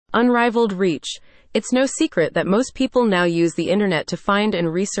Unrivaled reach. It's no secret that most people now use the internet to find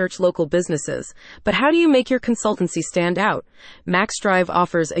and research local businesses. But how do you make your consultancy stand out? MaxDrive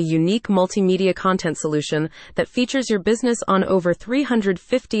offers a unique multimedia content solution that features your business on over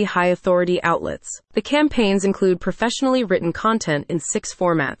 350 high-authority outlets. The campaigns include professionally written content in 6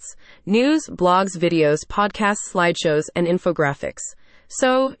 formats: news, blogs, videos, podcasts, slideshows, and infographics.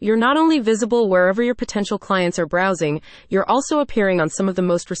 So, you're not only visible wherever your potential clients are browsing, you're also appearing on some of the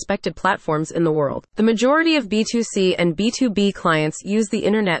most respected platforms in the world. The majority of B2C and B2B clients use the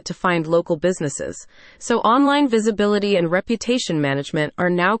internet to find local businesses, so online visibility and reputation management are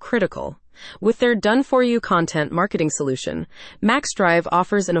now critical. With their done-for-you content marketing solution, MaxDrive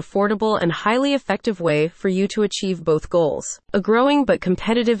offers an affordable and highly effective way for you to achieve both goals. A growing but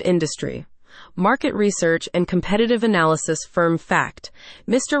competitive industry. Market research and competitive analysis firm Fact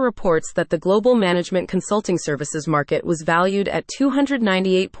Mr. reports that the global management consulting services market was valued at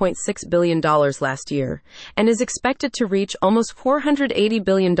 $298.6 billion last year and is expected to reach almost $480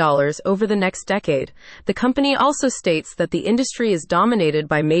 billion over the next decade. The company also states that the industry is dominated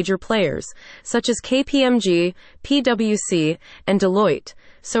by major players such as KPMG, PwC, and Deloitte,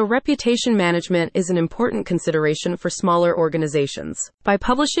 so reputation management is an important consideration for smaller organizations. By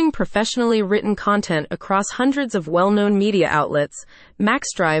publishing professionally written content across hundreds of well-known media outlets,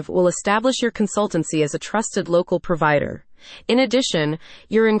 MaxDrive will establish your consultancy as a trusted local provider. In addition,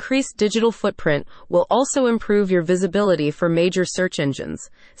 your increased digital footprint will also improve your visibility for major search engines,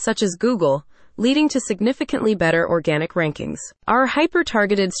 such as Google, leading to significantly better organic rankings. Our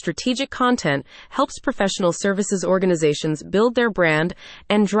hyper-targeted strategic content helps professional services organizations build their brand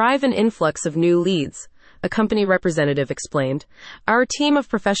and drive an influx of new leads, a company representative explained. Our team of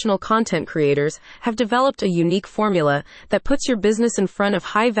professional content creators have developed a unique formula that puts your business in front of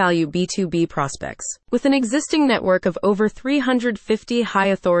high-value B2B prospects. With an existing network of over 350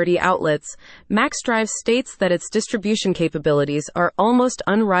 high-authority outlets, MaxDrive states that its distribution capabilities are almost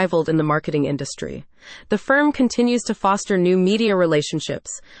unrivaled in the marketing industry. The firm continues to foster new media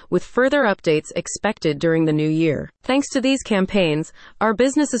relationships, with further updates expected during the new year. Thanks to these campaigns, our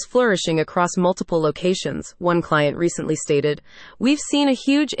business is flourishing across multiple locations, one client recently stated. We've seen a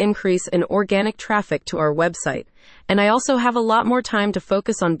huge increase in organic traffic to our website, and I also have a lot more time to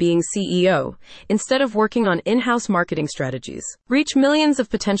focus on being CEO, instead of working on in-house marketing strategies. Reach millions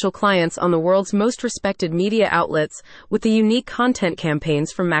of potential clients on the world's most respected media outlets with the unique content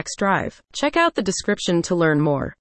campaigns from MaxDrive. Check out the description to learn more.